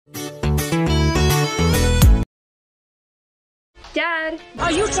Dad!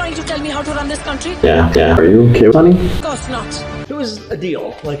 Are you trying to tell me how to run this country? Yeah. Are you okay, honey? Of course not. It was a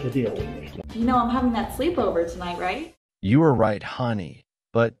deal, like a deal. You know I'm having that sleepover tonight, right? You were right, honey,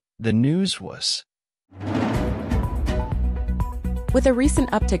 but the news was... With a recent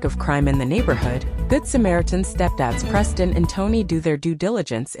uptick of crime in the neighborhood, Good Samaritan stepdads Preston and Tony do their due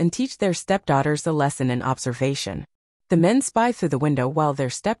diligence and teach their stepdaughters a lesson in observation. The men spy through the window while their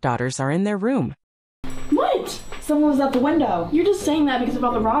stepdaughters are in their room. What? Someone was at the window. You're just saying that because of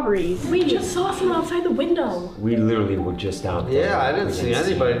all the robberies. We just saw someone outside the window. We literally were just out there. Yeah, I didn't see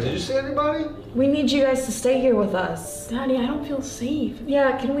anybody. Did you see anybody? We need you guys to stay here with us. Daddy, I don't feel safe.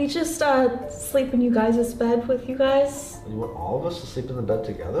 Yeah, can we just sleep in you guys' bed with you guys? You want all of us to sleep in the bed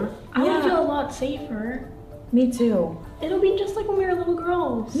together? I would feel a lot safer. Me too. It'll be just like when we were little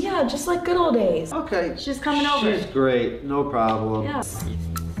girls. Yeah, just like good old days. Okay. She's coming over. She's great. No problem. Yeah.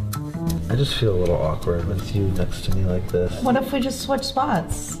 I just feel a little awkward with you next to me like this. What if we just switch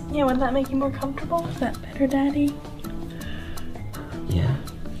spots? Yeah, would that make you more comfortable? Is that better, Daddy? Yeah.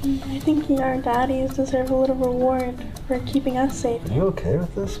 I think our daddies deserve a little reward for keeping us safe. Are you okay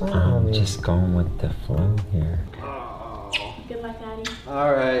with this, man? I'm just going with the flow here. Good luck, Daddy.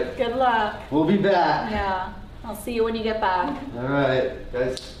 All right. Good luck. We'll be back. Yeah. I'll see you when you get back. All right.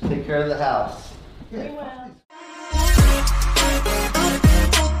 Guys, take care of the house. We will.